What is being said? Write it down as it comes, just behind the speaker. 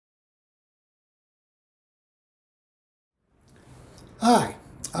Hi,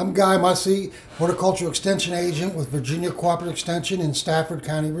 I'm Guy Mussey, Horticultural Extension Agent with Virginia Cooperative Extension in Stafford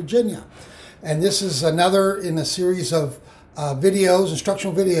County, Virginia. And this is another in a series of videos,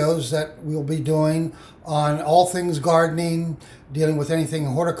 instructional videos that we'll be doing on all things gardening, dealing with anything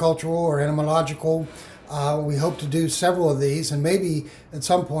horticultural or entomological. We hope to do several of these and maybe at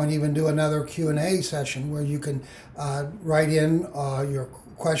some point even do another Q&A session where you can write in your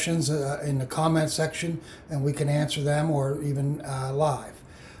questions in the comment section and we can answer them, or even live.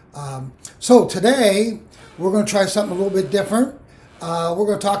 So today we're going to try something a little bit different. We're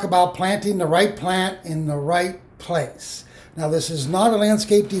going to talk about planting the right plant in the right place. Now, this is not a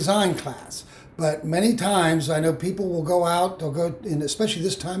landscape design class, but many times I know people will go out, they'll go in, especially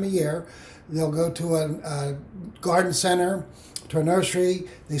this time of year, they'll go to a garden center, to a nursery,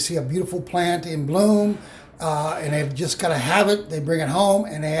 they see a beautiful plant in bloom, and they've just got to have it. They bring it home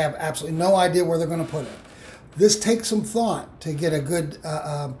and they have absolutely no idea where they're going to put it. This takes some thought to get a good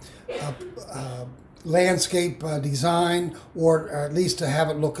landscape design, or at least to have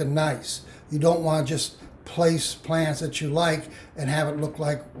it looking nice. You don't want to just place plants that you like and have it look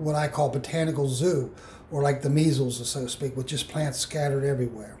like what I call botanical zoo, or like the measles, so to speak, with just plants scattered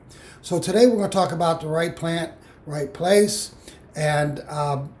everywhere. So today we're going to talk about the right plant, right place, and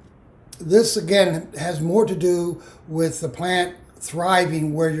this again has more to do with the plant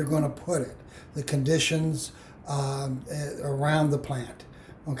thriving where you're going to put it, the conditions around the plant.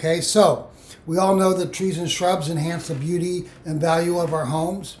 Okay, so we all know that trees and shrubs enhance the beauty and value of our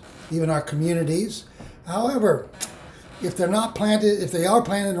homes, even our communities. However, if they're not planted, if they are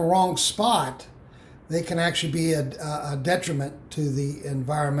planted in the wrong spot, they can actually be a detriment to the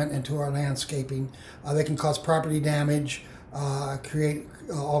environment and to our landscaping. They can cause property damage, create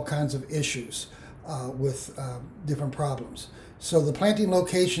all kinds of issues with different problems. So the planting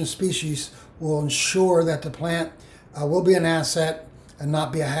location species will ensure that the plant will be an asset and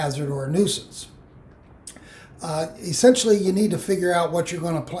not be a hazard or a nuisance. Essentially, you need to figure out what you're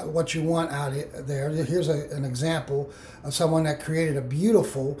going to what you want out there. Here's an example of someone that created a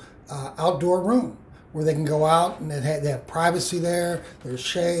beautiful outdoor room where they can go out and they have privacy there, there's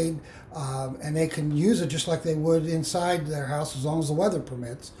shade, and they can use it just like they would inside their house as long as the weather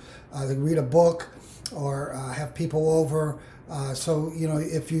permits. They can read a book or have people over. So, you know,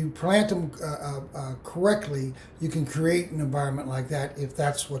 if you plant them correctly, you can create an environment like that if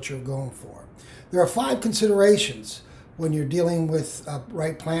that's what you're going for. There are 5 considerations when you're dealing with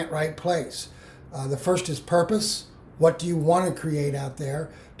right plant, right place. The first is purpose. What do you want to create out there?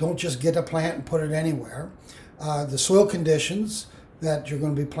 Don't just get a plant and put it anywhere. The soil conditions that you're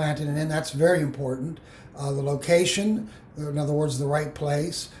going to be planting it in, that's very important. The location, in other words, the right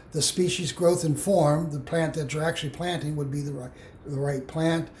place. The species, growth, and form, the plant that you're actually planting would be the right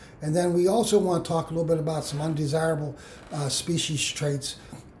plant. And then we also want to talk a little bit about some undesirable species traits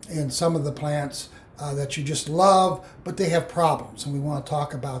in some of the plants that you just love, but they have problems, and we want to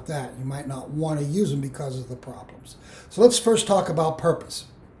talk about that. You might not want to use them because of the problems. So let's first talk about purpose.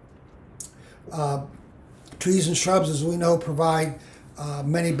 Trees and shrubs, as we know, provide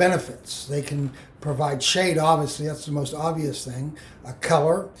many benefits. They can provide shade, obviously, that's the most obvious thing.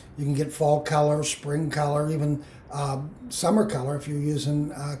 Color, you can get fall color, spring color, even summer color if you're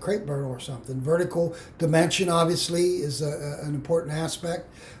using crepeberry or something. Vertical dimension, obviously, is an important aspect.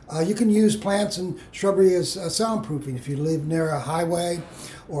 You can use plants and shrubbery as soundproofing. If you live near a highway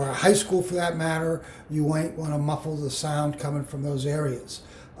or a high school for that matter, you might want to muffle the sound coming from those areas.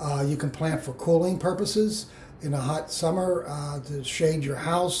 You can plant for cooling purposes in a hot summer to shade your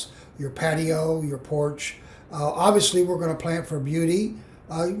house, your patio, your porch. Obviously, we're going to plant for beauty,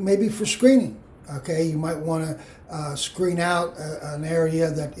 maybe for screening. Okay, you might want to screen out an area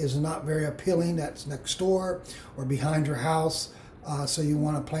that is not very appealing, that's next door or behind your house. So you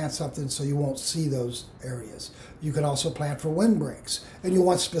want to plant something so you won't see those areas. You can also plant for windbreaks, and you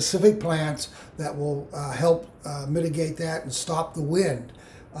want specific plants that will help mitigate that and stop the wind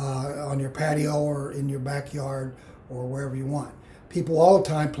on your patio or in your backyard or wherever you want. People all the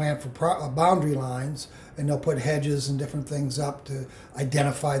time plant for boundary lines, and they'll put hedges and different things up to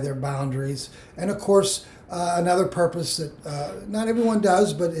identify their boundaries. And of course, another purpose that not everyone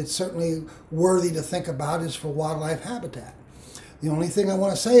does, but it's certainly worthy to think about, is for wildlife habitat. The only thing I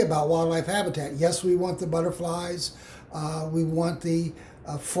want to say about wildlife habitat, yes, we want the butterflies, we want the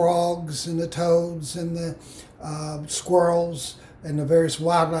frogs and the toads and the squirrels and the various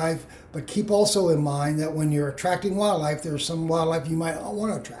wildlife, but keep also in mind that when you're attracting wildlife, there's some wildlife you might not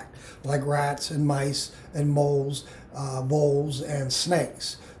want to attract, like rats and mice and moles, voles and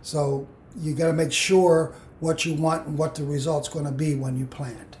snakes. So you got to make sure what you want and what the result's going to be when you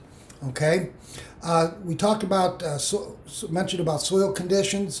plant. Okay, we talked about mentioned about soil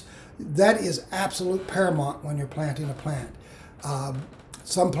conditions. That is absolute paramount when you're planting a plant.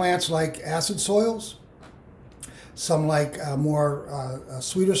 Some plants like acid soils. Some like more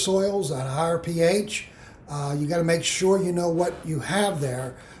sweeter soils at a higher pH. You got to make sure you know what you have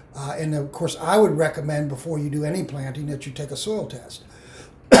there. And of course, I would recommend before you do any planting that you take a soil test.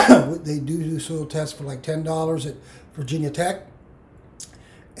 They do soil tests for like $10 at Virginia Tech,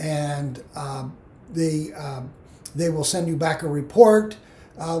 and they will send you back a report,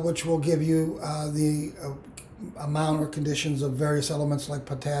 which will give you the amount or conditions of various elements like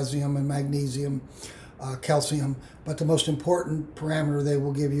potassium and magnesium, calcium. But the most important parameter they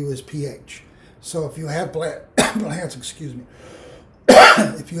will give you is pH. So if you have plants, excuse me,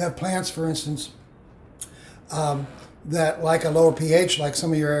 if you have plants, for instance, that like a lower pH, like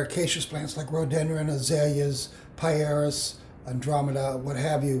some of your ericaceous plants like rhododendron, azaleas, pieris, andromeda, what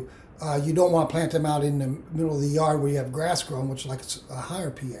have you, you don't want to plant them out in the middle of the yard where you have grass growing, which likes a higher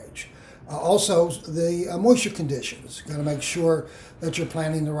pH. Also, the moisture conditions. Got to make sure that you're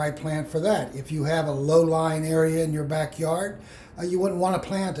planting the right plant for that. If you have a low-lying area in your backyard, you wouldn't want to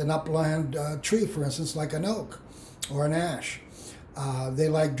plant an upland tree, for instance, like an oak or an ash. They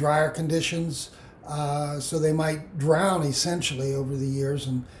like drier conditions, so they might drown essentially over the years,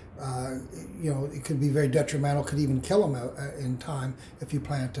 and it could be very detrimental, could even kill them in time if you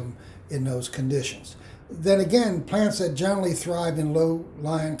plant them in those conditions. Then again, plants that generally thrive in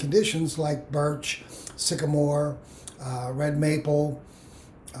low-lying conditions like birch, sycamore, red maple,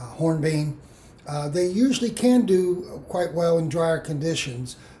 hornbeam, they usually can do quite well in drier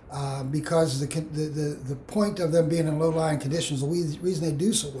conditions because the point of them being in low-lying conditions, the reason they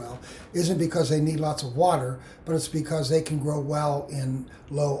do so well isn't because they need lots of water, but it's because they can grow well in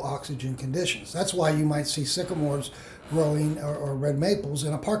low oxygen conditions. That's why you might see sycamores growing or red maples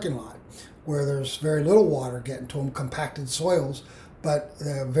in a parking lot where there's very little water getting to them, compacted soils, but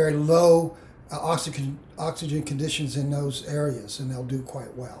very low oxygen conditions in those areas, and they'll do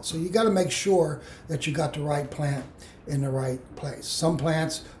quite well. So you got to make sure that you got the right plant in the right place. Some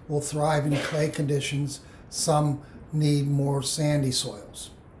plants will thrive in clay conditions, some need more sandy soils.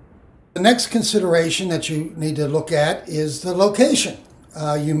 The next consideration that you need to look at is the location.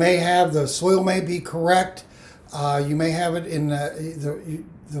 You may have the soil may be correct, you may have it in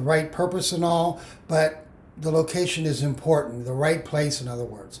the right purpose and all, but the location is important, the right place, in other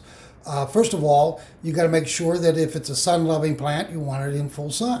words. First of all, you got to make sure that if it's a sun-loving plant, you want it in full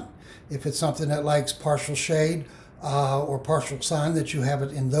sun. If it's something that likes partial shade or partial sun, that you have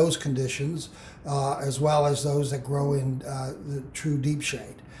it in those conditions, as well as those that grow in the true deep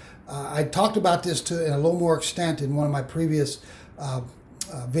shade. I talked about this in a little more extent in one of my previous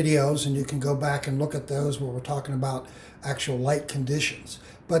videos, and you can go back and look at those where we're talking about actual light conditions.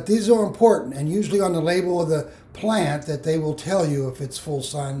 But these are important, and usually on the label of the plant that they will tell you if it's full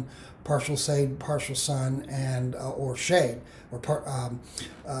sun, partial shade, partial sun, and or shade.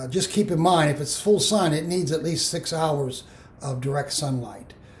 Just keep in mind, if it's full sun, it needs at least 6 hours of direct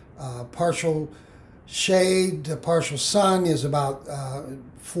sunlight. Partial shade to partial sun is about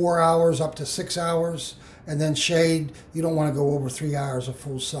 4 hours up to 6 hours, and then shade, you don't want to go over 3 hours of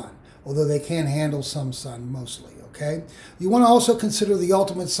full sun, although they can handle some sun mostly. Okay? You want to also consider the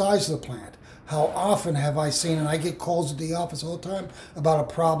ultimate size of the plant. How often have I seen, and I get calls at the office all the time about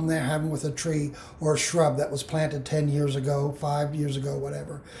a problem they're having with a tree or a shrub that was planted 10 years ago, 5 years ago,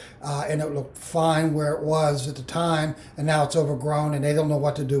 whatever, and it looked fine where it was at the time, and now it's overgrown and they don't know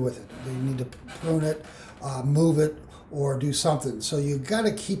what to do with it. They need to prune it, move it, or do something. So you've got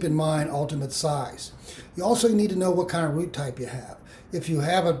to keep in mind ultimate size. You also need to know what kind of root type you have. If you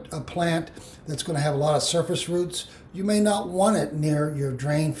have a plant that's going to have a lot of surface roots, you may not want it near your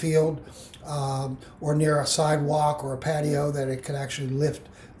drain field or near a sidewalk or a patio, that it could actually lift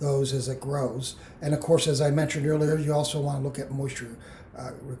those as it grows. And of course, as I mentioned earlier, you also want to look at moisture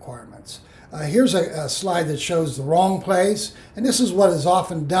requirements. Here's a slide that shows the wrong place, and this is what is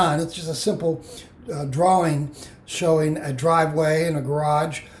often done. It's just a simple drawing showing a driveway and a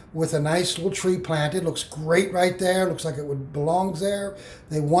garage with a nice little tree planted. Looks great right there. Looks like it belongs there.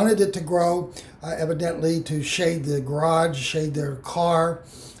 They wanted it to grow, evidently, to shade the garage, shade their car.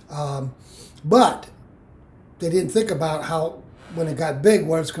 But they didn't think about how, when it got big,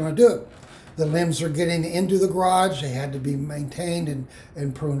 what it's going to do. The limbs are getting into the garage. They had to be maintained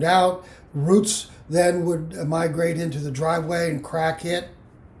and pruned out. Roots then would migrate into the driveway and crack it,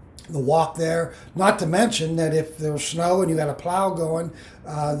 the walk there. Not to mention that if there's snow and you got a plow going,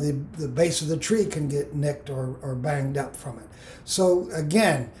 the base of the tree can get nicked or banged up from it. So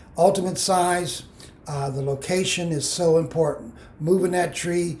again, ultimate size, the location is so important. Moving that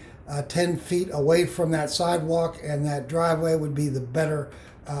tree 10 feet away from that sidewalk, and that driveway would be the better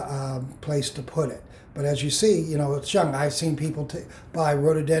place to put it. But as you see, you know, it's young. I've seen people buy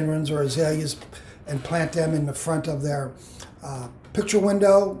rhododendrons or azaleas and plant them in the front of their picture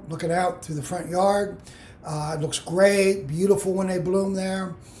window, looking out through the front yard. It looks great, beautiful when they bloom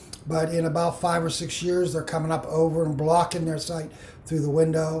there. But in about 5 or 6 years, they're coming up over and blocking their sight through the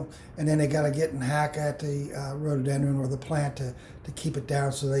window. And then they got to get and hack at the rhododendron or the plant to keep it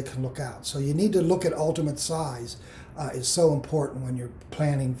down so they can look out. So you need to look at ultimate size. Is so important when you're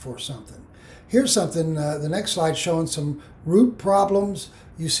planning for something. Here's something, the next slide showing some root problems.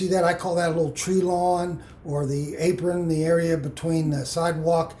 You see that? I call that a little tree lawn, or the apron, the area between the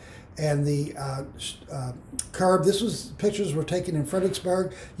sidewalk and the curb. Pictures were taken in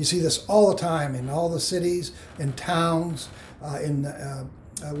Fredericksburg. You see this all the time in all the cities and towns,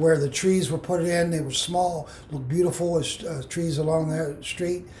 where the trees were put in. They were small, looked beautiful as trees along the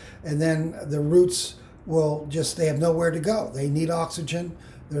street, and then the roots they have nowhere to go. They need oxygen.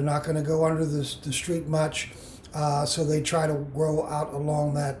 They're not going to go under the street much, so they try to grow out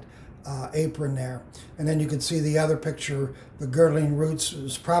along that apron there. And then you can see the other picture, the girdling roots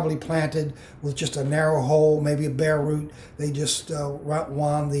was probably planted with just a narrow hole, maybe a bare root. They just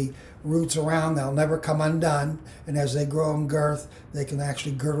wound the roots around. They'll never come undone, and as they grow in girth, they can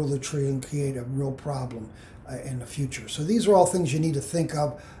actually girdle the tree and create a real problem in the future. So these are all things you need to think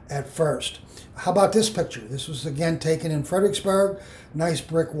of at first. How about this picture? This was again taken in Fredericksburg. Nice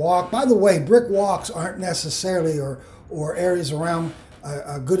brick walk. By the way, brick walks aren't necessarily or areas around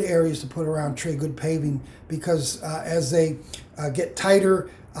good areas to put around tree, good paving, because as they get tighter,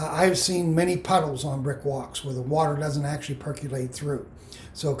 I've seen many puddles on brick walks where the water doesn't actually percolate through.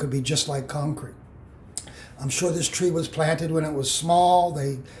 So it could be just like concrete. I'm sure this tree was planted when it was small.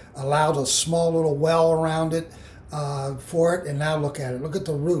 They allowed a small little well around it for it, and now look at it. Look at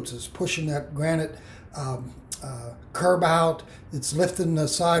the roots. It's pushing that granite curb out. It's lifting the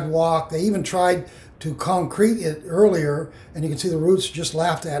sidewalk. They even tried to concrete it earlier, and you can see the roots just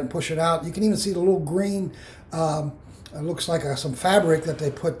laughed at and push it out. You can even see the little green, it looks like some fabric that they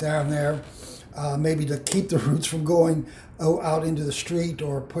put down there, maybe to keep the roots from going out into the street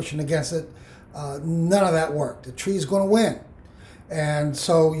or pushing against it. None of that worked. The tree's going to win. And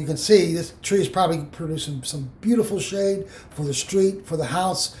so you can see this tree is probably producing some beautiful shade for the street, for the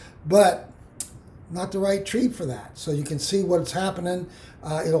house, but not the right tree for that. So you can see what's happening.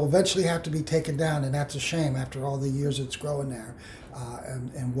 It'll eventually have to be taken down, and that's a shame after all the years it's growing there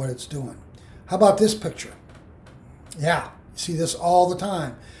and what it's doing. How about this picture? Yeah, you see this all the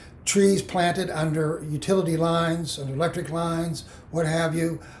time. Trees planted under utility lines, under electric lines, what have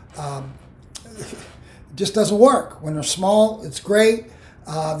you. It just doesn't work. When they're small, it's great.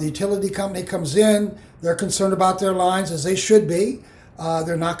 The utility company comes in. They're concerned about their lines, as they should be.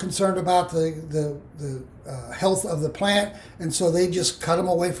 They're not concerned about the health of the plant, and so they just cut them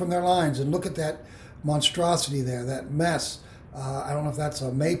away from their lines. And look at that monstrosity there, that mess. I don't know if that's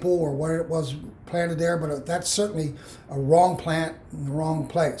a maple or what it was planted there, but that's certainly a wrong plant in the wrong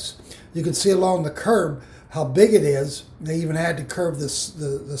place. You can see along the curb how big it is. They even had to curve the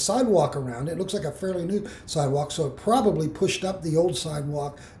sidewalk around it. It looks like a fairly new sidewalk, so it probably pushed up the old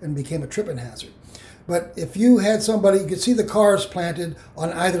sidewalk and became a tripping hazard. But if you had somebody, you could see the cars planted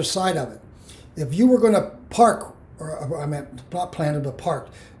on either side of it. If you were going to park, or I meant not planted but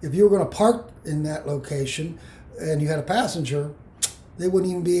parked, if you were going to park in that location and you had a passenger, they wouldn't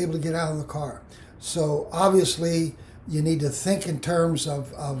even be able to get out of the car. So obviously you need to think in terms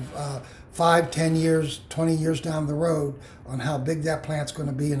of 5, 10 years, 20 years down the road on how big that plant's going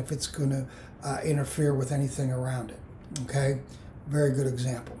to be and if it's going to interfere with anything around it. Okay, very good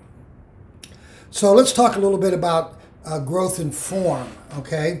example. So let's talk a little bit about growth and form.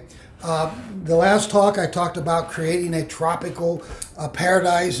 Okay, the last talk I talked about creating a tropical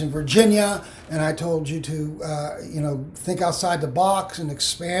paradise in Virginia, and I told you to think outside the box and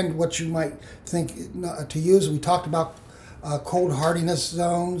expand what you might think to use. We talked about cold hardiness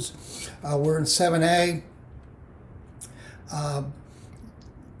zones. We're in 7A. And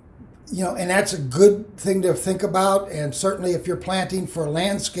that's a good thing to think about. And certainly if you're planting for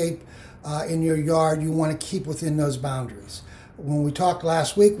landscape in your yard, you want to keep within those boundaries. When we talked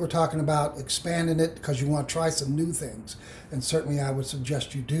last week, we're talking about expanding it because you want to try some new things. And certainly I would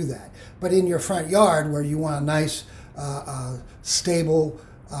suggest you do that. But in your front yard where you want a nice, stable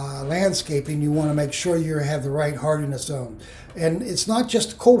landscaping, you want to make sure you have the right hardiness zone. And it's not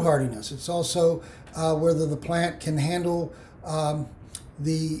just cold hardiness. It's also whether the plant can handle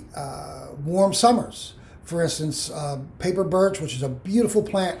the warm summers. For instance, paper birch, which is a beautiful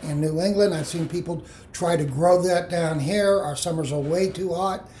plant in New England. I've seen people try to grow that down here. Our summers are way too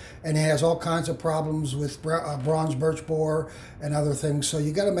hot, and it has all kinds of problems with bronze birch borer and other things. So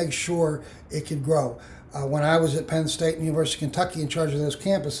you got to make sure it can grow. When I was at Penn State and University of Kentucky in charge of those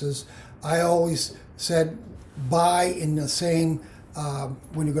campuses, I always said buy in the same,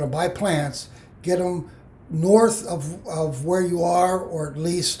 when you're going to buy plants, get them north of where you are, or at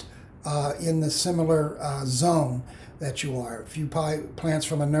least in the similar zone that you are. If you buy plants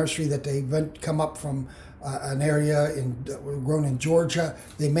from a nursery that they come up from an area grown in Georgia,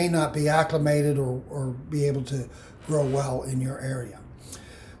 they may not be acclimated or be able to grow well in your area.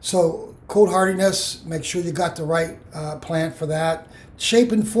 So cold hardiness, make sure you got the right plant for that.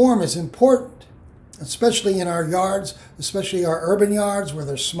 Shape and form is important, especially in our yards, especially our urban yards where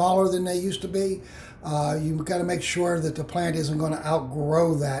they're smaller than they used to be. You've got to make sure that the plant isn't going to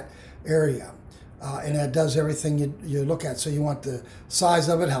outgrow that area. And it does everything you look at. So you want the size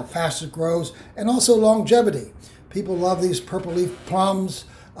of it, how fast it grows, and also longevity. People love these purple leaf plums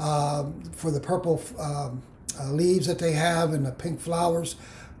for the purple leaves that they have and the pink flowers.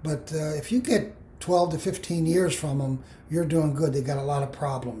 But if you get 12 to 15 years from them, you're doing good. They got a lot of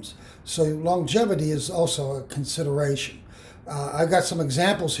problems. So longevity is also a consideration. I've got some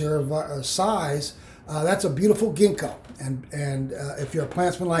examples here of size. That's a beautiful ginkgo, and if you're a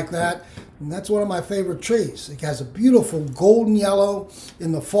plantsman like that, that's one of my favorite trees. It has a beautiful golden yellow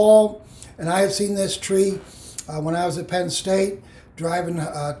in the fall, and I have seen this tree when I was at Penn State. Driving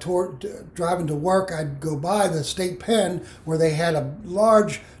to work, I'd go by the state pen where they had a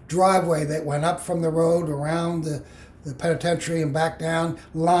large driveway that went up from the road around the penitentiary and back down,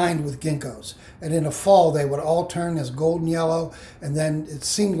 lined with ginkgos. And in the fall, they would all turn this golden yellow, and then it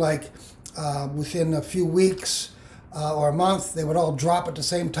seemed like within a few weeks or a month, they would all drop at the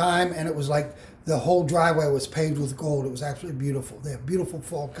same time, and it was like the whole driveway was paved with gold. It was absolutely beautiful. They have beautiful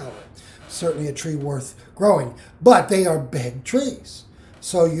fall color. Certainly a tree worth growing, but they are big trees.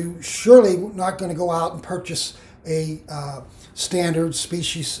 So you surely not going to go out and purchase a standard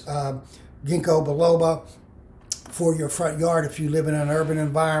species ginkgo biloba for your front yard if you live in an urban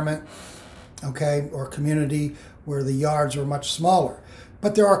environment, okay, or community where the yards are much smaller.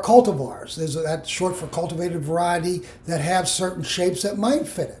 But there are cultivars, that's short for cultivated variety, that have certain shapes that might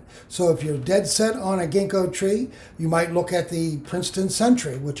fit it. So if you're dead set on a ginkgo tree, you might look at the Princeton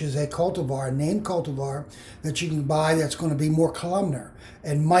Century, which is a cultivar, a named cultivar that you can buy that's going to be more columnar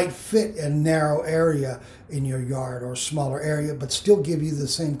and might fit a narrow area in your yard or a smaller area, but still give you the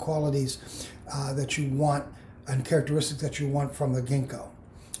same qualities that you want and characteristics that you want from the ginkgo.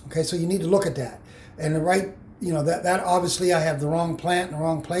 Okay, so you need to look at that. And the right, that obviously I have the wrong plant in the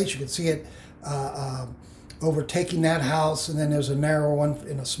wrong place. You can see it overtaking that house, and then there's a narrow one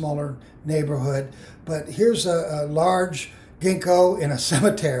in a smaller neighborhood. But here's a large ginkgo in a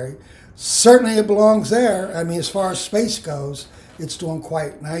cemetery. Certainly it belongs there. I mean, as far as space goes, it's doing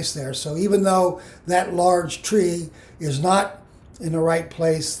quite nice there. So even though that large tree is not in the right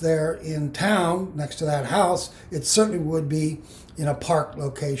place there in town next to that house, it certainly would be in a park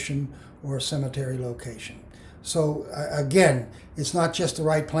location or a cemetery location. So again, it's not just the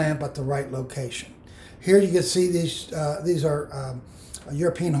right plant, but the right location. Here you can see these are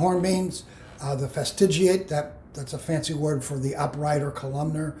European hornbeams, the fastigiate, that's a fancy word for the upright or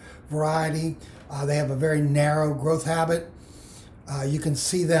columnar variety. They have a very narrow growth habit. You can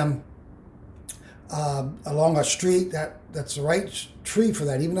see them along a street. That's the right tree for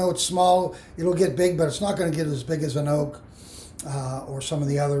that. Even though it's small, it'll get big, but it's not going to get as big as an oak or some of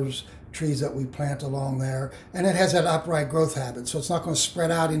the others trees that we plant along there. And it has that upright growth habit, so it's not going to spread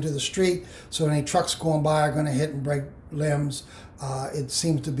out into the street, so any trucks going by are going to hit and break limbs. It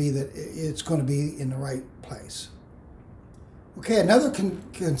seems to be that it's going to be in the right place. Okay, another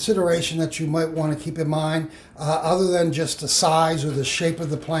consideration that you might want to keep in mind, other than just the size or the shape of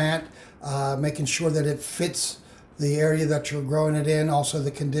the plant, making sure that it fits the area that you're growing it in, also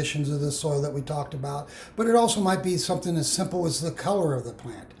the conditions of the soil that we talked about, but it also might be something as simple as the color of the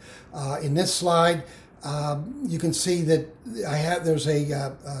plant. In this slide, you can see that there's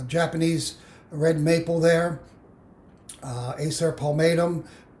a Japanese red maple there, Acer palmatum,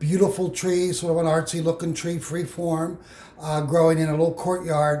 beautiful tree, sort of an artsy looking tree, free form, growing in a little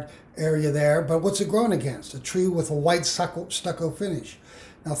courtyard area there. But what's it growing against? A tree with a white stucco finish.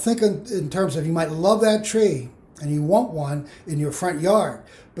 Now think in terms of, you might love that tree and you want one in your front yard,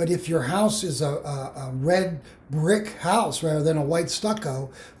 but if your house is a red brick house rather than a white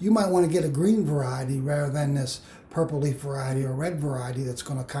stucco, you might want to get a green variety rather than this purple leaf variety or red variety that's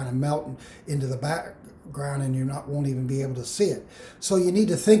going to kind of melt into the background, and won't even be able to see it. So you need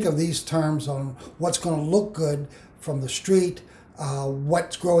to think of these terms on what's going to look good from the street,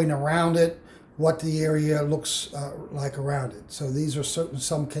 what's growing around it, what the area looks like around it. So these are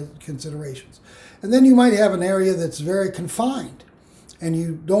some considerations. And then you might have an area that's very confined, and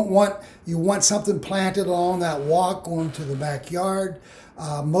you want something planted along that walk going to the backyard.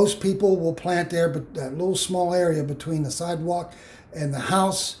 Most people will plant there, but that little small area between the sidewalk and the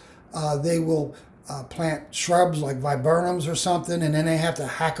house, they will plant shrubs like viburnums or something, and then they have to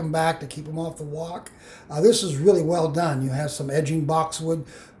hack them back to keep them off the walk. This is really well done. You have some edging boxwood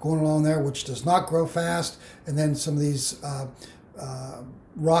going along there, which does not grow fast, and then some of these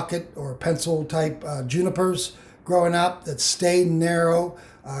rocket or pencil type junipers growing up that stay narrow,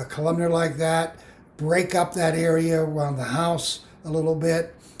 columnar like that. Break up that area around the house a little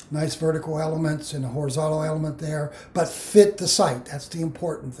bit. Nice vertical elements and a horizontal element there, but fit the site. That's the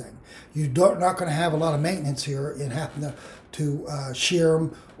important thing. You're not going to have a lot of maintenance here in having to shear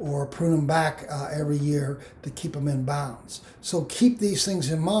them or prune them back every year to keep them in bounds. So keep these things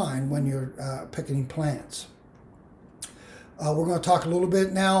in mind when you're picking plants. We're going to talk a little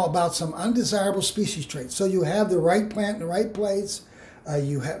bit now about some undesirable species traits. So you have the right plant in the right place.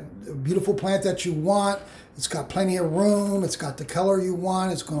 You have a beautiful plant that you want. It's got plenty of room. It's got the color you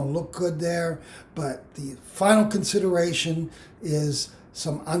want. It's going to look good there. But the final consideration is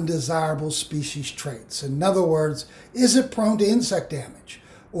some undesirable species traits. In other words, is it prone to insect damage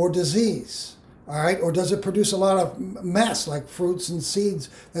or disease? All right, or does it produce a lot of mess like fruits and seeds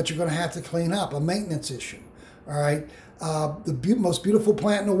that you're going to have to clean up? A maintenance issue. All right. The most beautiful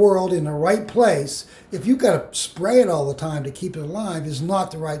plant in the world in the right place, if you've got to spray it all the time to keep it alive, is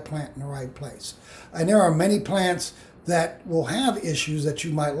not the right plant in the right place. And there are many plants that will have issues that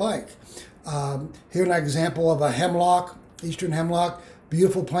you might like. Here's an example of a hemlock, eastern hemlock,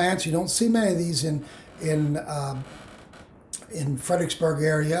 beautiful plants. You don't see many of these in Fredericksburg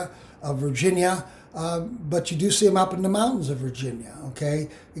area of Virginia. But you do see them up in the mountains of Virginia, okay?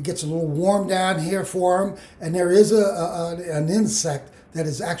 It gets a little warm down here for them, and there is an insect that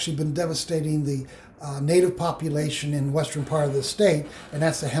has actually been devastating the native population in the western part of the state, and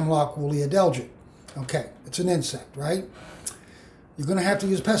that's the hemlock woolly adelgid. Okay, it's an insect, right? You're going to have to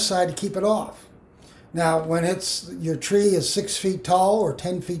use pesticide to keep it off. Now, when your tree is 6 feet tall or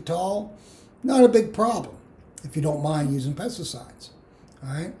 10 feet tall, not a big problem if you don't mind using pesticides,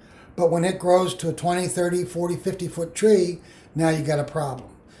 all right? But when it grows to a 20, 30, 40, 50-foot tree, now you got a problem.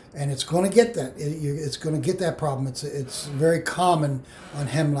 And it's going to get that. It's going to get that problem. It's very common on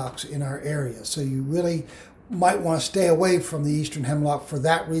hemlocks in our area. So you really might want to stay away from the eastern hemlock for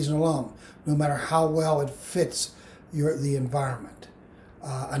that reason alone, no matter how well it fits the environment.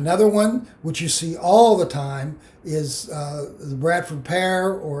 Another one, which you see all the time, is the Bradford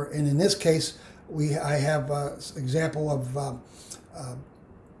pear, and in this case, I have an example of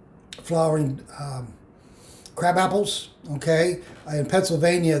flowering crab apples, okay? In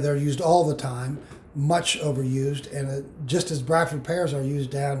Pennsylvania, they're used all the time, much overused, and just as Bradford pears are used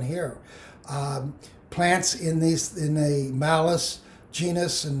down here. Plants in the Malus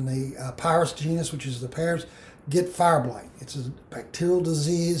genus and the Pyrus genus, which is the pears, get fire blight. It's a bacterial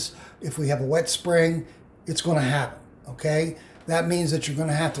disease. If we have a wet spring, it's going to happen, okay? That means that you're going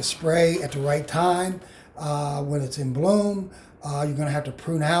to have to spray at the right time when it's in bloom. You're going to have to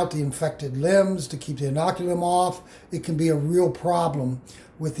prune out the infected limbs to keep the inoculum off. It can be a real problem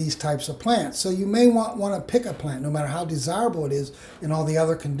with these types of plants. So you may want to pick a plant, no matter how desirable it is in all the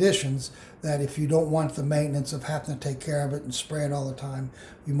other conditions, that if you don't want the maintenance of having to take care of it and spray it all the time,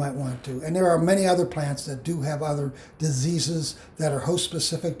 you might want to. And there are many other plants that do have other diseases that are host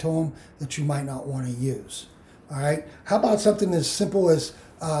specific to them that you might not want to use. All right. How about something as simple as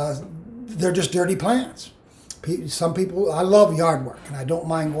they're just dirty plants? Some people, I love yard work, and I don't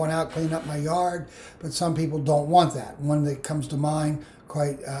mind going out cleaning up my yard, but some people don't want that. One that comes to mind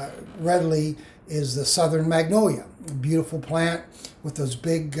quite readily is the southern magnolia, a beautiful plant with those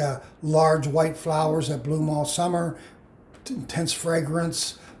big, large white flowers that bloom all summer, intense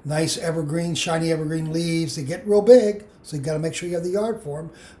fragrance, nice evergreen, shiny evergreen leaves. They get real big, so you got to make sure you have the yard for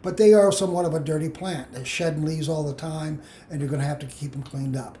them, but they are somewhat of a dirty plant. They're shedding leaves all the time, and you're going to have to keep them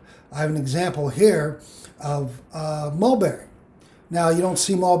cleaned up. I have an example here of mulberry. Now, you don't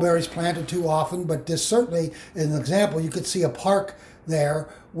see mulberries planted too often, but this certainly is an example. You could see a park there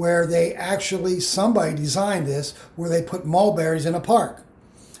where somebody designed this, where they put mulberries in a park.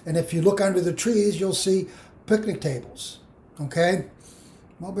 And if you look under the trees, you'll see picnic tables, okay?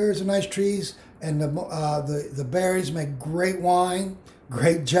 Mulberries are nice trees, and the berries make great wine,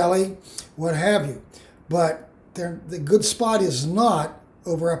 great jelly, what have you. But the good spot is not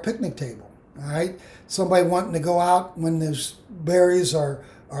over a picnic table. All right, somebody wanting to go out when those berries are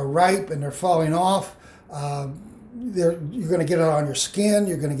ripe and they're falling off. You're going to get it on your skin,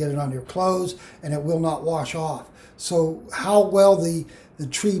 you're going to get it on your clothes, and it will not wash off. So how well the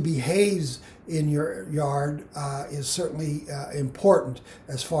tree behaves in your yard is certainly important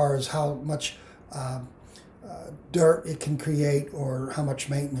as far as how much dirt it can create or how much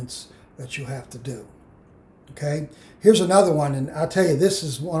maintenance that you have to do. Okay, here's another one, and I'll tell you, this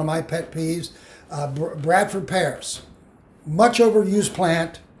is one of my pet peeves. Bradford pears, much overused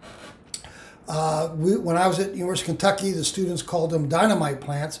plant. When I was at University of Kentucky, the students called them dynamite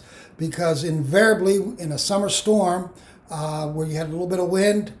plants because invariably in a summer storm where you had a little bit of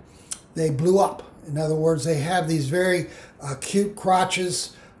wind, they blew up. In other words, they have these very acute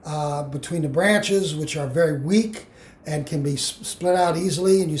crotches between the branches, which are very weak and can be split out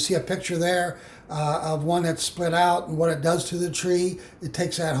easily. And you see a picture there of one that's split out, and what it does to the tree. It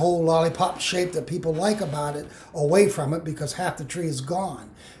takes that whole lollipop shape that people like about it away from it because half the tree is gone.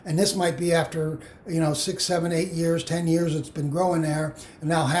 And this might be after 6, 7, 8 years, 10 years it's been growing there, and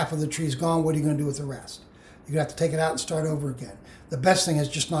now half of the tree's gone. What are you going to do with the rest? You're going to have to take it out and start over again. The best thing is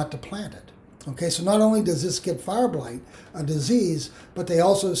just not to plant it. Okay, so not only does this get fire blight, a disease, but they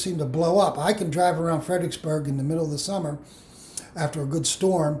also seem to blow up. I can drive around Fredericksburg in the middle of the summer after a good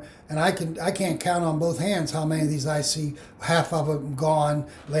storm, and I can't count on both hands how many of these I see, half of them gone,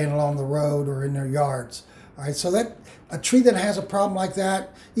 laying along the road or in their yards. All right, so that a tree that has a problem like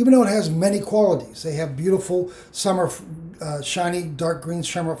that, even though it has many qualities, they have beautiful summer shiny dark green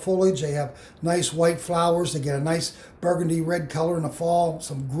summer foliage, they have nice white flowers, they get a nice burgundy red color in the fall,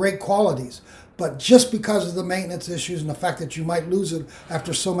 some great qualities. But just because of the maintenance issues and the fact that you might lose it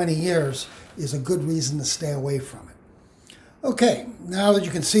after so many years is a good reason to stay away from it. Okay, now that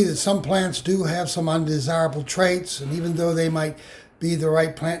you can see that some plants do have some undesirable traits, and even though they might be the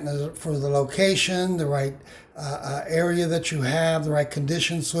right plant for the location, the right area that you have, the right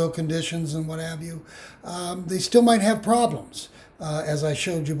conditions, soil conditions and what have you, they still might have problems, as I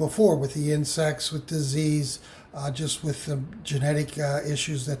showed you before, with the insects, with disease, just with the genetic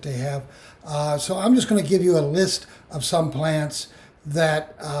issues that they have. So I'm just going to give you a list of some plants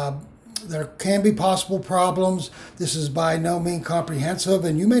that there can be possible problems. This is by no means comprehensive,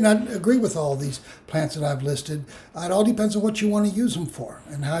 and you may not agree with all these plants that I've listed. It all depends on what you want to use them for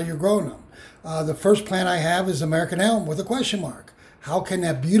and how you're growing them. The first plant I have is American elm with a question mark. How can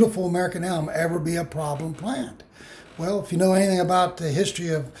that beautiful American elm ever be a problem plant? Well, if you know anything about the history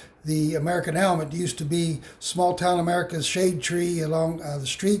of the American elm, it used to be small town America's shade tree along the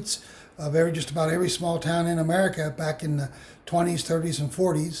streets of just about every small town in America back in the 20s, 30s, and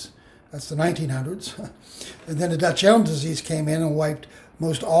 40s. That's the 1900s. And then the Dutch elm disease came in and wiped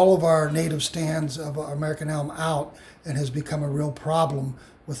most all of our native stands of American elm out, and has become a real problem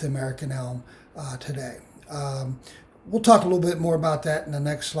with the American elm today. We'll talk a little bit more about that in the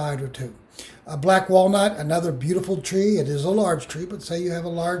next slide or two. Black walnut, another beautiful tree. It is a large tree, but say you have a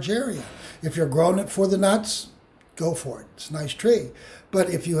large area. If you're growing it for the nuts, go for it. It's a nice tree. But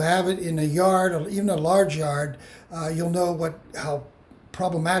if you have it in a yard, or even a large yard, you'll know how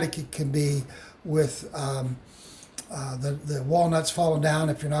problematic it can be with the walnuts falling down.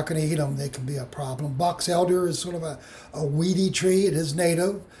 If you're not going to eat them, they can be a problem. Box elder is sort of a weedy tree. It is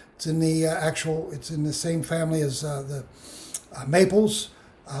native. It's in the it's in the same family as the maples.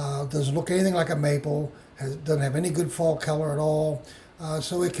 Doesn't look anything like a maple. Doesn't have any good fall color at all.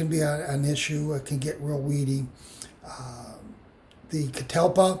 So it can be an issue. It can get real weedy. The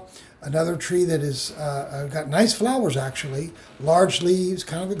catalpa, another tree that is got nice flowers actually, large leaves,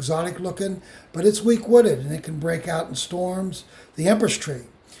 kind of exotic looking, but it's weak wooded and it can break out in storms. The empress tree,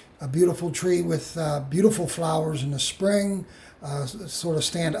 a beautiful tree with beautiful flowers in the spring, sort of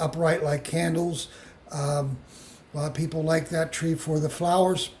stand upright like candles. A lot of people like that tree for the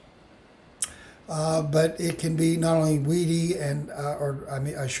flowers, but it can be not only weedy and,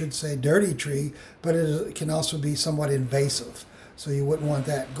 I should say dirty tree, but it can also be somewhat invasive. So you wouldn't want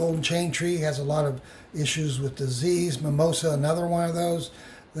that. Golden chain tree has a lot of issues with disease. Mimosa, another one of those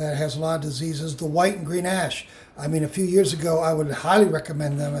that has a lot of diseases. The white and green ash. I mean, a few years ago, I would highly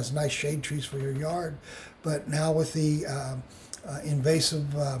recommend them as nice shade trees for your yard. But now with the invasive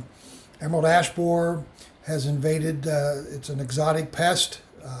emerald ash borer has invaded, it's an exotic pest.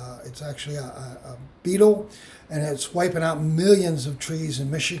 It's actually a beetle, and it's wiping out millions of trees in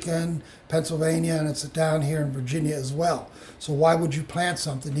Michigan, Pennsylvania, and it's down here in Virginia as well. So why would you plant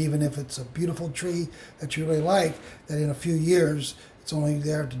something, even if it's a beautiful tree that you really like, that in a few years it's only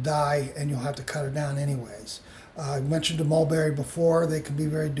there to die and you'll have to cut it down anyways? I mentioned the mulberry before. They can be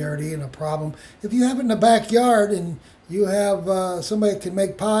very dirty and a problem. If you have it in the backyard and you have somebody that can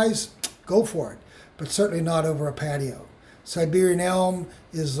make pies, go for it, but certainly not over a patio. Siberian elm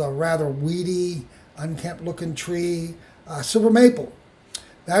is a rather weedy, unkempt-looking tree. Silver maple,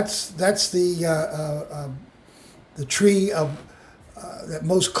 that's the tree that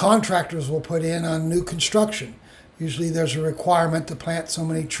most contractors will put in on new construction. Usually there's a requirement to plant so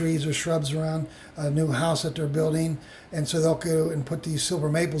many trees or shrubs around a new house that they're building, and so they'll go and put these silver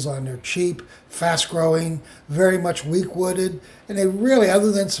maples on. They're cheap, fast-growing, very much weak-wooded, and they really,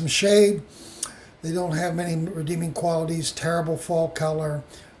 other than some shade, they don't have many redeeming qualities, terrible fall color,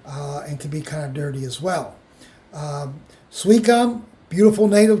 and can be kind of dirty as well. Sweet gum, beautiful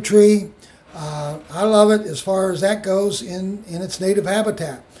native tree. I love it as far as that goes in its native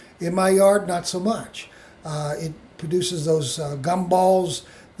habitat. In my yard, not so much. It produces those gum balls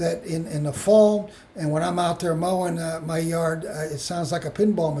that in the fall, and when I'm out there mowing my yard, it sounds like a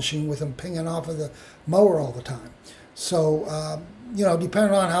pinball machine with them pinging off of the mower all the time. So,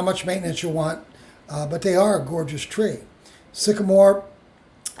 depending on how much maintenance you want, but they are a gorgeous tree. Sycamore,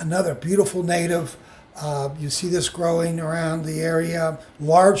 another beautiful native. You see this growing around the area,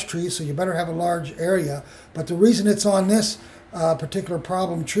 large trees, so you better have a large area. But the reason it's on this particular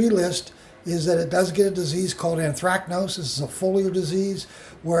problem tree list is that it does get a disease called anthracnose. This is a foliar disease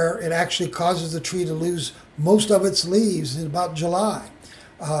where it actually causes the tree to lose most of its leaves in about July.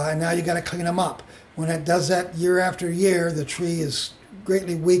 And now you got to clean them up. When it does that year after year, the tree is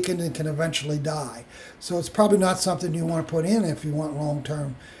greatly weakened and can eventually die. So it's probably not something you want to put in if you want long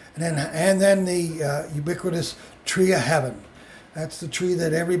term. And then the ubiquitous tree of heaven. That's the tree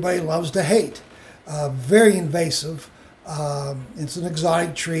that everybody loves to hate. Very invasive. It's an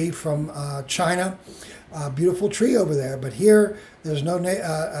exotic tree from China. Beautiful tree over there. But here, there's no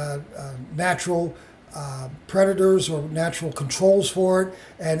natural predators or natural controls for it,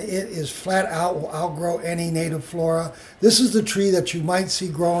 and it is flat out will outgrow any native flora. This is the tree that you might see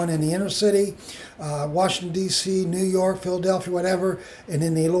growing in the inner city, Washington, D.C., New York, Philadelphia, whatever, and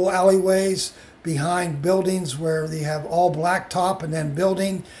in the little alleyways behind buildings where they have all black top and then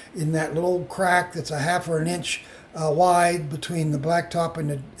building in that little crack that's a half or an inch wide between the blacktop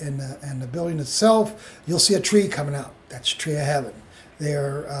and the building itself. You'll see a tree coming out. That's tree of heaven.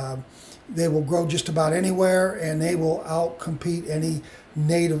 They will grow just about anywhere, and they will outcompete any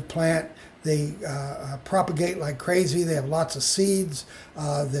native plant. They propagate like crazy. They have lots of seeds.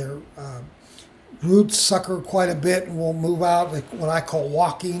 Their roots sucker quite a bit and will move out, like what I call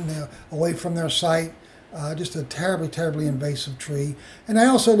walking away from their site. Just a terribly, terribly invasive tree. And I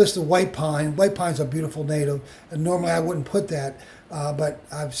also listed white pine. White pine's a beautiful native, and normally I wouldn't put that, but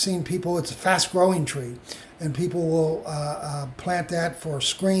I've seen people, it's a fast-growing tree, and people will plant that for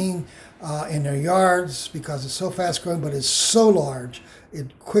screen in their yards because it's so fast-growing, but it's so large,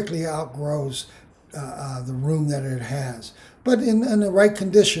 it quickly outgrows the room that it has. But in the right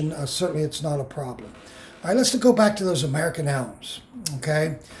condition, certainly it's not a problem. All right, let's go back to those American elms,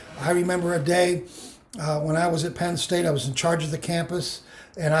 okay? I remember a day when I was at Penn State. I was in charge of the campus,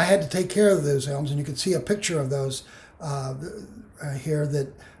 and I had to take care of those elms, and you can see a picture of those here.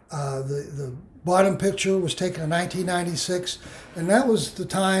 That the bottom picture was taken in 1996, and that was the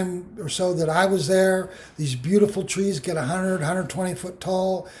time or so that I was there. These beautiful trees get 100, 120 foot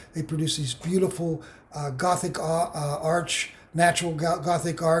tall. They produce these beautiful Gothic arch, natural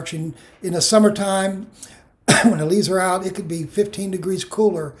Gothic arch. And in the summertime, when the leaves are out, it could be 15 degrees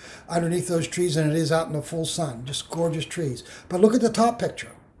cooler underneath those trees than it is out in the full sun. Just gorgeous trees. But look at the top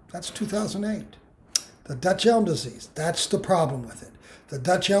picture. That's 2008. The Dutch elm disease. That's the problem with it. The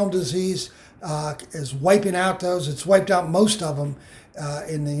Dutch elm disease is wiping out those. It's wiped out most of them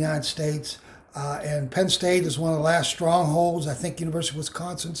in the United States. And Penn State is one of the last strongholds. I think University of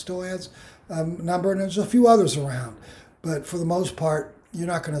Wisconsin still has a number, and there's a few others around. But for the most part, you're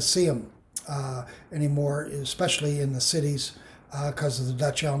not going to see them anymore, especially in the cities, because of the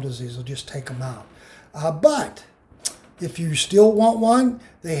Dutch elm disease. They'll just take them out. But if you still want one,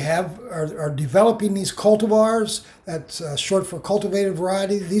 they are developing these cultivars. That's short for cultivated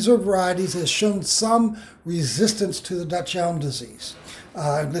variety. These are varieties that have shown some resistance to the Dutch elm disease.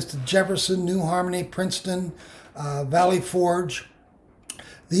 I've listed Jefferson, New Harmony, Princeton, Valley Forge.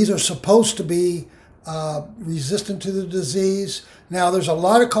 These are supposed to be resistant to the disease. Now, there's a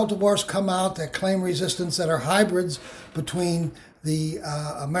lot of cultivars come out that claim resistance that are hybrids between the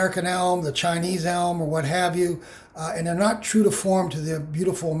American elm, the Chinese elm, or what have you, and they're not true to form to the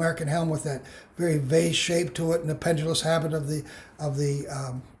beautiful American elm with that very vase shape to it and the pendulous habit of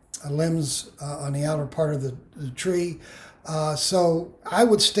the limbs on the outer part of the tree. So I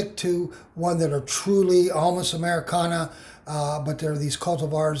would stick to one that are truly almost Americana, but there are these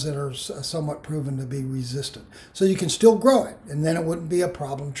cultivars that are somewhat proven to be resistant. So you can still grow it, and then it wouldn't be a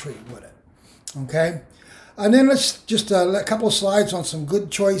problem tree, would it? Okay? And then let's just a couple of slides on some good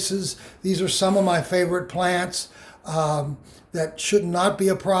choices. These are some of my favorite plants that should not be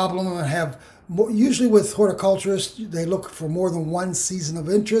a problem and have more, usually with horticulturists, they look for more than one season of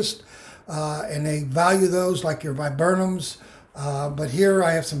interest and they value those like your viburnums. But here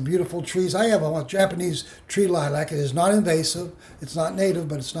I have some beautiful trees. I have a Japanese tree lilac. It is not invasive. It's not native,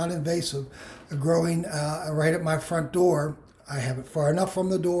 but it's not invasive. Growing right at my front door. I have it far enough from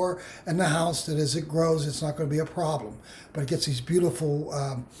the door and the house that as it grows, it's not going to be a problem. But it gets these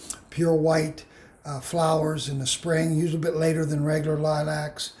beautiful pure white flowers in the spring, usually a bit later than regular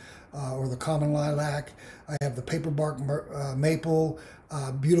lilacs or the common lilac. I have the paperbark maple,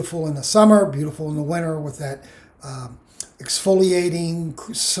 beautiful in the summer, beautiful in the winter with that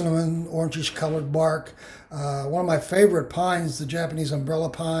exfoliating cinnamon orangish colored bark. One of my favorite pines, the Japanese umbrella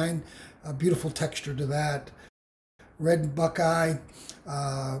pine, a beautiful texture to that. Red buckeye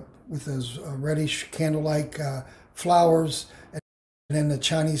with those reddish candle-like flowers, and then the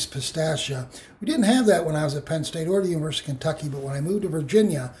Chinese pistacia. We didn't have that when I was at Penn State or the University of Kentucky, but when I moved to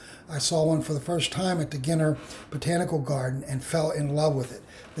Virginia, I saw one for the first time at the Ginter Botanical Garden and fell in love with it.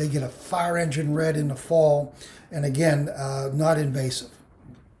 They get a fire engine red in the fall, and again, not invasive.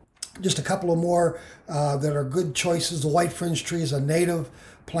 Just a couple of more that are good choices. The white fringe tree is a native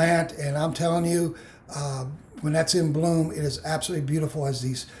plant, and I'm telling you, when that's in bloom, it is absolutely beautiful. It has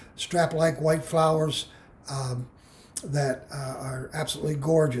these strap-like white flowers that are absolutely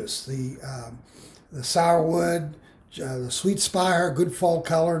gorgeous. The sourwood, the sweet spire, good fall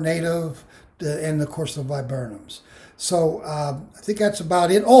color, native, and of course the viburnums. So I think that's about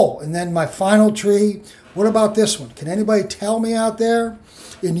it. Oh, and then my final tree. What about this one? Can anybody tell me out there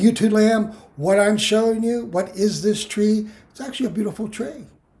in YouTube land what I'm showing you? What is this tree? It's actually a beautiful tree,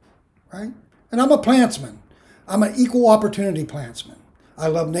 right? And I'm a plantsman. I'm an equal opportunity plantsman. I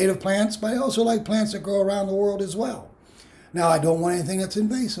love native plants, but I also like plants that grow around the world as well. Now, I don't want anything that's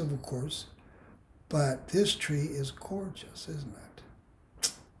invasive, of course, but this tree is gorgeous, isn't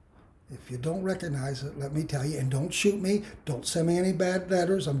it? If you don't recognize it, let me tell you, and don't shoot me, don't send me any bad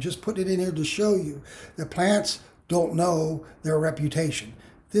letters. I'm just putting it in here to show you that plants don't know their reputation.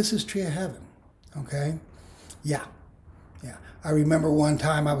 This is tree of heaven, okay? Yeah. Yeah, I remember one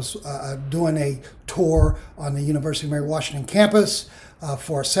time I was doing a tour on the University of Mary Washington campus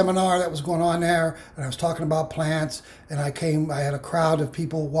for a seminar that was going on there, and I was talking about plants, and I had a crowd of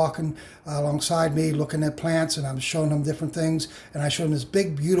people walking alongside me looking at plants, and I was showing them different things, and I showed them this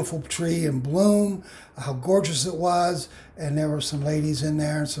big beautiful tree in bloom, how gorgeous it was, and there were some ladies in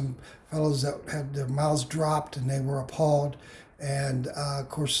there and some fellows that had their mouths dropped and they were appalled, and of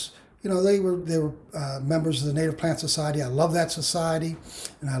course, you know, they were members of the Native Plant Society. I love that society,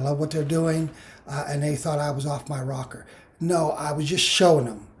 and I love what they're doing. And they thought I was off my rocker. No, I was just showing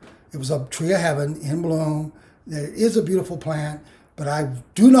them. It was a tree of heaven in bloom. It is a beautiful plant, but I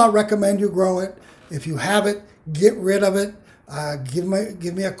do not recommend you grow it. If you have it, get rid of it. Give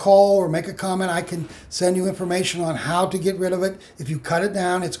me a call or make a comment. I can send you information on how to get rid of it. If you cut it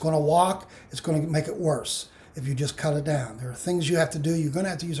down, it's going to walk. It's going to make it worse. If you just cut it down, there are things you have to do. You're going to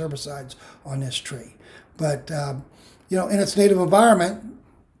have to use herbicides on this tree. But, you know, in its native environment,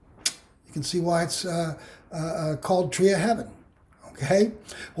 you can see why it's called Tree of Heaven. Okay?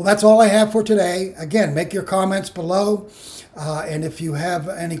 Well, that's all I have for today. Again, make your comments below. And if you have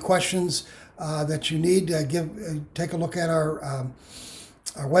any questions that you need, take a look at our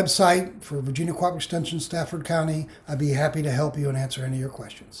website for Virginia Cooperative Extension, Stafford County. I'd be happy to help you and answer any of your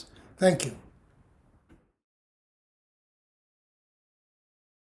questions. Thank you.